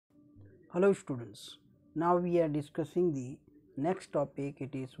Hello students, now we are discussing the next topic.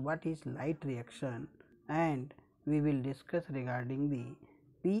 It is what is light reaction, and we will discuss regarding the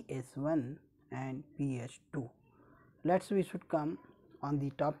PS1 and PS2. We should come on the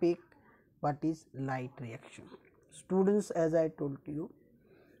topic what is light reaction. Students, as I told you,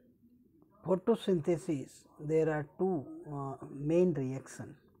 photosynthesis there are two main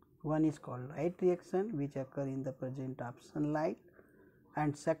reaction. One is called light reaction which occur in the presence of sunlight,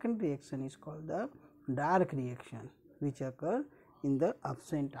 and second reaction is called the dark reaction which occur in the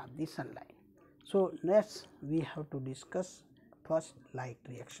absence of the sunlight. So, next we have to discuss first light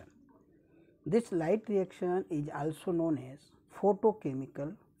reaction. This light reaction is also known as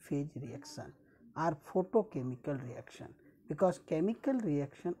photochemical phase reaction or photochemical reaction, because chemical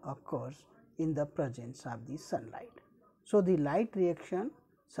reaction occurs in the presence of the sunlight. So, the light reaction,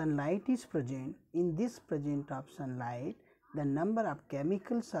 sunlight is present, in this presence of sunlight the number of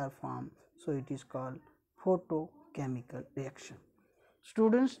chemicals are formed. So, it is called photochemical reaction.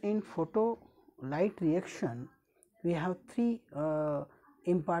 Students, in photo light reaction we have three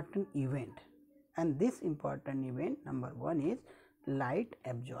important event, and this important event number one is light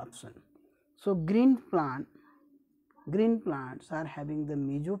absorption. So, green plants are having the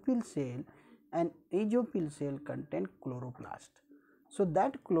mesophyll cell, and mesophyll cell contain chloroplast. So,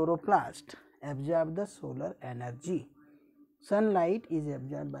 that chloroplast absorb the solar energy. Sunlight is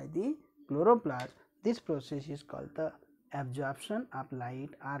absorbed by the chloroplast. This process is called the absorption of light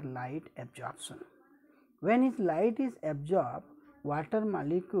or light absorption. When light is absorbed, water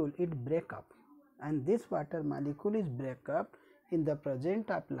molecule it break up, and this water molecule is break up in the presence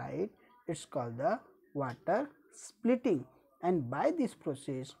of light. It is called the water splitting, and by this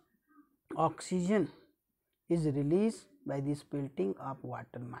process oxygen is released by the splitting of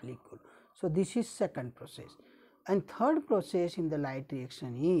water molecule. So, this is second process. And third process in the light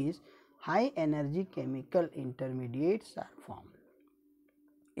reaction is high energy chemical intermediates are formed,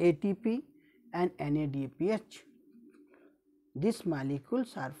 ATP and NADPH. These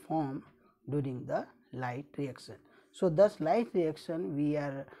molecules are formed during the light reaction. So, thus light reaction we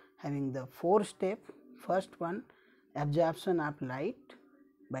are having the four step. First one, absorption of light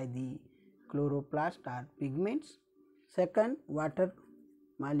by the chloroplast or pigments. Second, water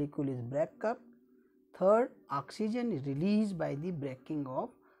molecule is break up. Third, oxygen is released by the breaking of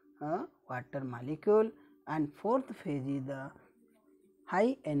water molecule, and fourth phase is the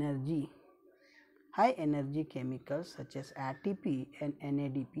high energy chemicals such as ATP and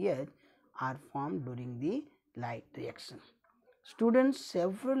NADPH are formed during the light reaction. Students,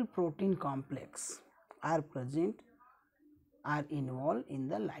 several protein complex are involved in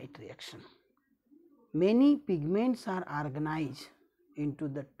the light reaction. Many pigments are organized into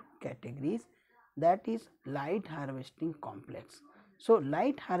the two categories, that is light harvesting complex. So,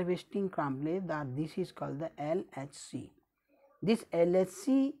 light harvesting complex, this is called the LHC. This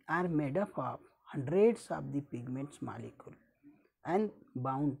LHC are made up of hundreds of the pigments molecule and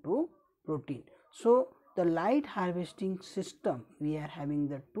bound to protein. So, the light harvesting system, we are having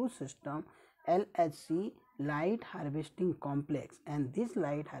the two system, LHC light harvesting complex, and this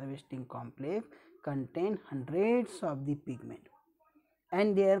light harvesting complex contain hundreds of the pigment,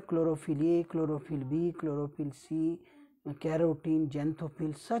 and there chlorophyll A, chlorophyll B, chlorophyll C, carotene,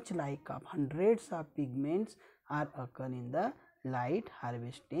 xanthophyll, such like of hundreds of pigments are occur in the light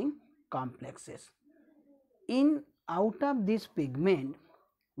harvesting complexes. In out of this pigment,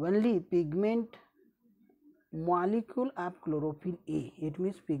 only pigment molecule of chlorophyll A, it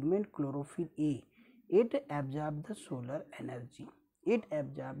means pigment chlorophyll A, it absorb the solar energy, it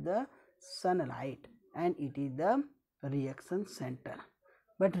absorb the sunlight, and it is the reaction center.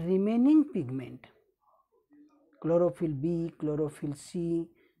 But remaining pigment, chlorophyll B, chlorophyll C,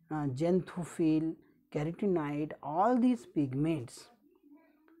 xanthophyll, carotenoid, all these pigments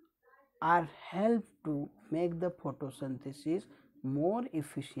are help to make the photosynthesis more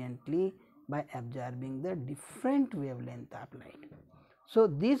efficiently by absorbing the different wavelength of light. So,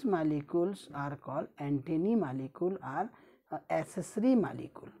 these molecules are called antennae molecule or accessory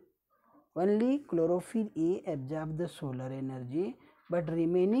molecule. Only chlorophyll A absorb the solar energy, but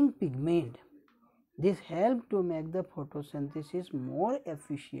remaining pigment, this help to make the photosynthesis more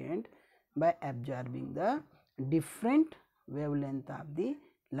efficient by absorbing the different wavelength of the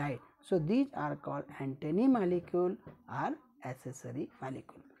light. So, these are called antennae molecule or accessory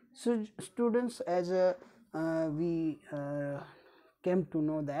molecule. So, students, as we came to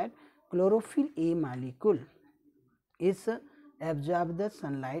know that chlorophyll A molecule is absorb the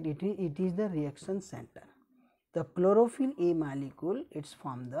sunlight, it is the reaction center. The chlorophyll A molecule, it's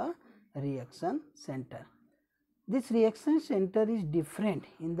from the reaction center. This reaction center is different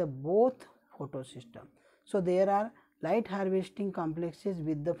in the both photosystem. So, there are light harvesting complexes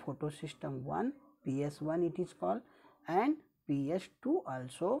with the photosystem 1, PS1 it is called, and PS2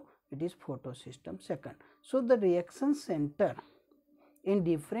 also it is photosystem 2nd. So, the reaction center in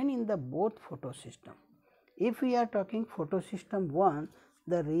different in the both photosystem. If we are talking photosystem 1,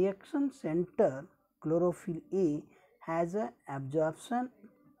 the reaction center chlorophyll A has a absorption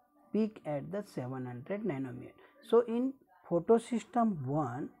peak at the 700 nanometer. So, in photosystem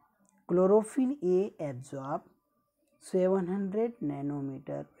 1, chlorophyll A absorb 700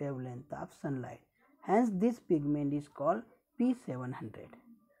 nanometer wavelength of sunlight. Hence, this pigment is called P700.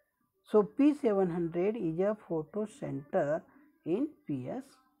 So, P700 is a photocenter in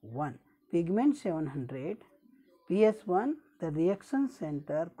PS1. Pigment 700, PS1, the reaction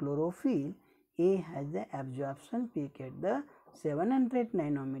center chlorophyll A has the absorption peak at the 700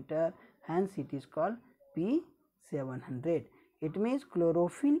 nanometer, hence it is called P700. It means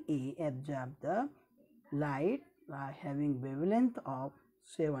chlorophyll A absorb the light having wavelength of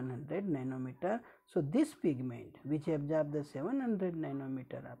 700 nanometer. So, this pigment which absorb the 700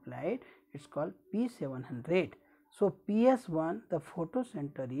 nanometer of light, it is called P700. So, PS1 the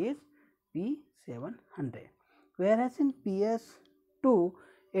photocenter is P700, whereas in PS2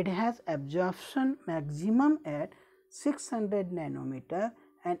 it has absorption maximum at 600 nanometer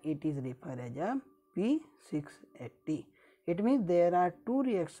and it is referred as a P680. It means there are two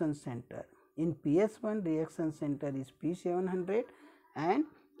reaction center. In PS1 reaction center is P700 and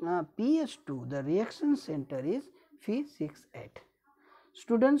PS2 the reaction center is P68.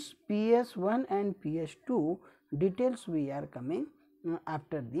 Students, PS1 and PS2 details we are coming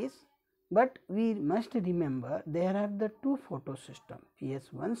after this, but we must remember there are the two photosystem,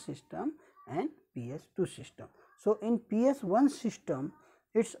 PS1 system and PS2 system. So, in PS1 system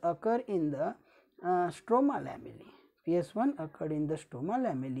it's occur in the stroma lamellae. PS1 occurred in the stroma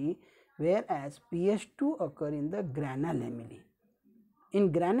lamellae, whereas PS2 occur in the grana lamellae.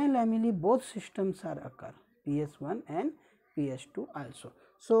 In grana lamellae both systems are occur, PS1 and PS2 also.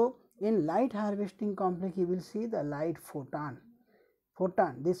 So, in light harvesting complex you will see the light photon.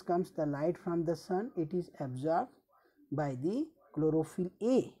 This comes the light from the sun, it is absorbed by the chlorophyll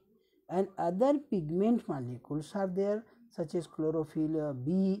A, and other pigment molecules are there such as chlorophyll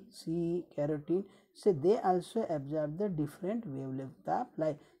B, C, carotene. So, they also absorb the different wavelength of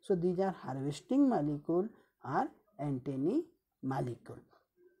light. So, these are harvesting molecule or antennae molecule.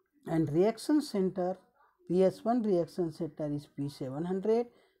 And reaction center, PS1 reaction center is P700,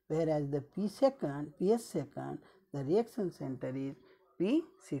 whereas the PS2 the reaction center is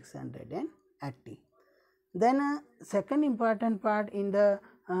P680. Then second important part in the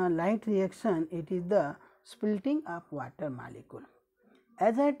light reaction, it is the splitting of water molecule.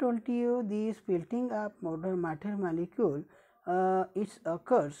 As I told you, the splitting of matter molecule it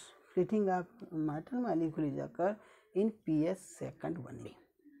occurs, splitting of matter molecule is occur in PS2 only.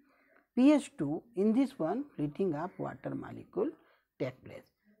 PS2 in this one splitting of water molecule take place.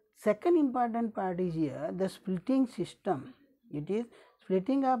 Second important part is here the splitting system. It is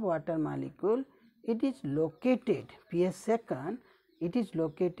splitting of water molecule. It is located PS2. It is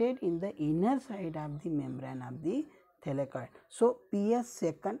located in the inner side of the membrane of the thylakoid. So,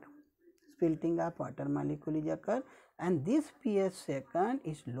 PS2 splitting of water molecule is occur, and this PS2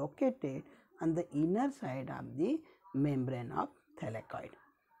 is located on the inner side of the membrane of thylakoid.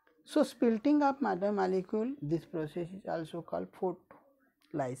 So, splitting of water molecule, this process is also called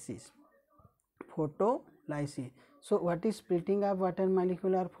photolysis. So, what is splitting of water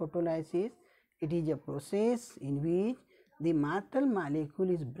molecule or photolysis? It is a process in which the matter molecule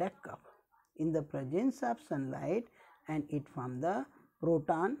is break up in the presence of sunlight and it form the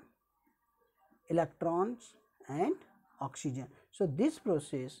proton, electrons and oxygen. So, this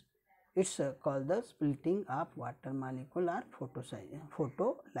process it's called the splitting of water molecule or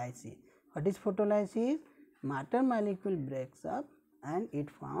photolysis. What is photolysis? Matter molecule breaks up and it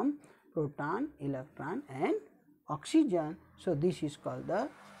forms proton, electron and oxygen. So, this is called the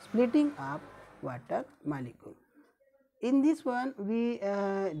splitting of water molecule. In this one we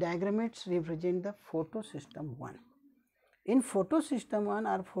diagramates represent the photosystem 1. In photosystem 1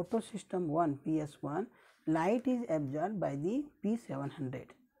 or photosystem 1 PS1, light is absorbed by the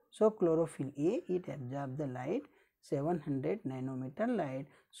P700. So, chlorophyll A it absorbs the light 700 nanometer light.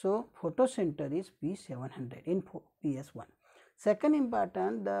 So, photocenter is P700 in PS1. Second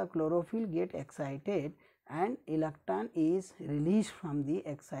important, the chlorophyll get excited and electron is released from the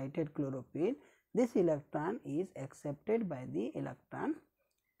excited chlorophyll. This electron is accepted by the electron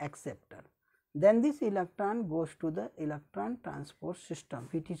acceptor. Then this electron goes to the electron transport system,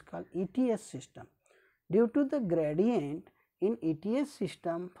 which is called ETS system. Due to the gradient in ETS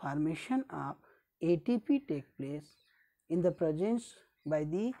system, formation of ATP take place in the presence by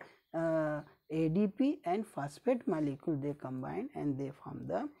the ADP and phosphate molecule, they combine and they form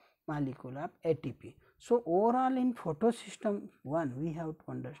the molecule of ATP. So, overall in photosystem 1 we have to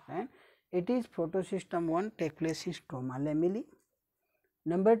understand, it is photosystem 1 take place in stroma lamella.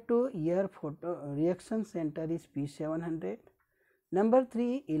 Number 2, here reaction center is P700. Number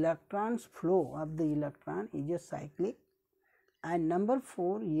 3, electrons flow of the electron is a cyclic, and number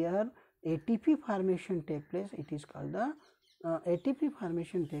 4, here ATP formation take place, it is called the ATP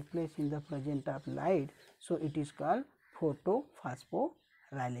formation take place in the presence of light. So, it is called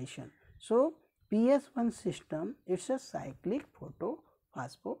photophosphorylation. So, PS1 system, it is a cyclic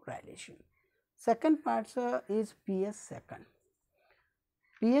photophosphorylation. Second part is PS second.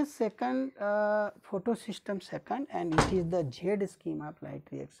 PS second photosystem second, and it is the Z scheme of light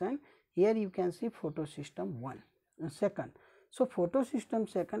reaction. Here you can see photosystem 1 second. So, photosystem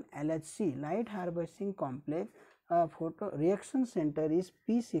second LHC, light harvesting complex, photo reaction center is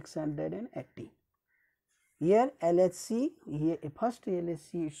P680. Here LHC, here first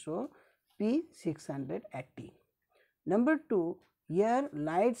LHC is so P680. Number 2, here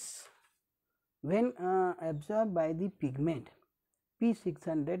lights when absorbed by the pigment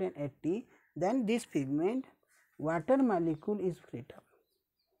P680, then this pigment water molecule is split up.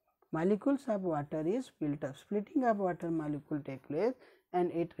 Molecules of water is split up. Splitting of water molecule take place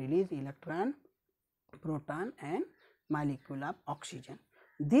and it release electron, proton and molecule of oxygen.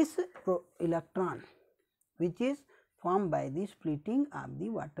 This electron which is formed by the splitting of the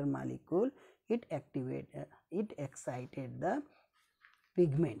water molecule, it excited the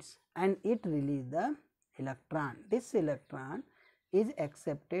pigments and it released the electron. This electron is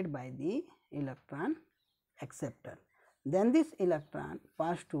accepted by the electron acceptor. Then this electron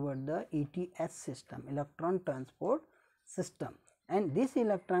pass toward the ETS system, electron transport system, and this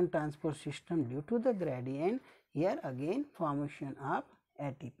electron transport system, due to the gradient, here again formation of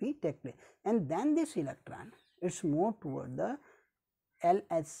ATP take place, and then this electron it's move toward the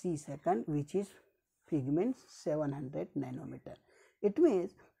LHC second, which is pigment 700 nanometer. It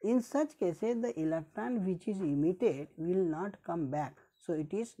means in such cases the electron which is emitted will not come back. So,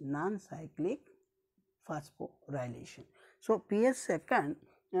 it is non-cyclic phosphorylation. So, PS second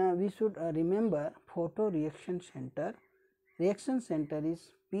we should remember photo reaction center. Reaction center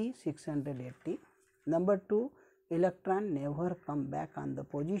is P680. Number 2, electron never come back on the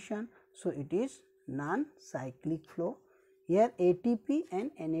position. So, it is non-cyclic flow. Here ATP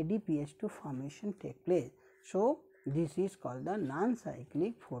and NADPH2 formation take place. So, this is called the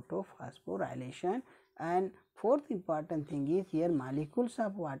non-cyclic photophosphorylation. And fourth important thing is, here molecules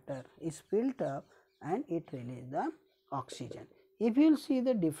of water is built up and it releases the oxygen. If you will see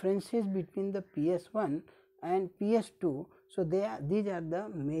the differences between the PS1 and PS2, so these are the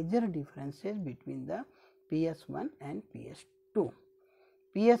major differences between the PS1 and PS2.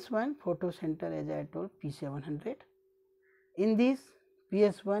 PS1 photocenter, as I told, P700. In this,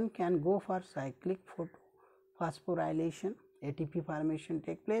 PS1 can go for cyclic phosphorylation, ATP formation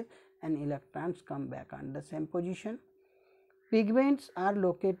take place and electrons come back on the same position. Pigments are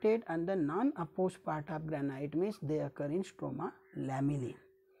located on the non-opposed part of granite, means they occur in stroma lamellae.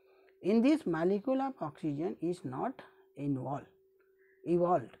 In this, molecule of oxygen is not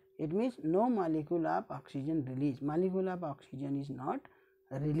evolved. It means no molecule of oxygen released. Molecule of oxygen is not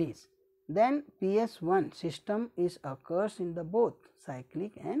released. Then PS1 system is occurs in the both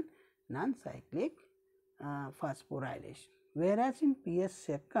cyclic and non-cyclic phosphorylation, whereas in PS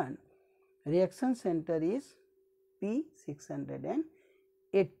second reaction center is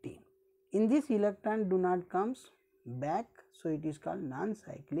P680. In this, electron do not comes back, so it is called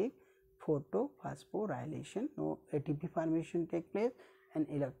non-cyclic photophosphorylation. No ATP formation take place and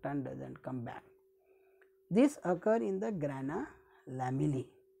electron does not come back. This occur in the grana lamellae,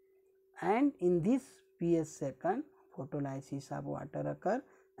 and in this PS second photolysis of water occur,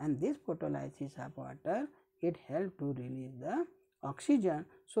 and this photolysis of water it help to release the oxygen.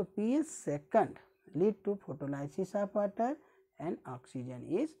 So, PS second lead to photolysis of water and oxygen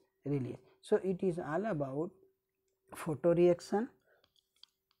is released. So, it is all about photoreaction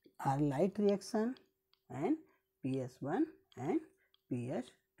or light reaction and PS1 and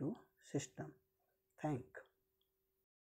PS2 system. Thank you.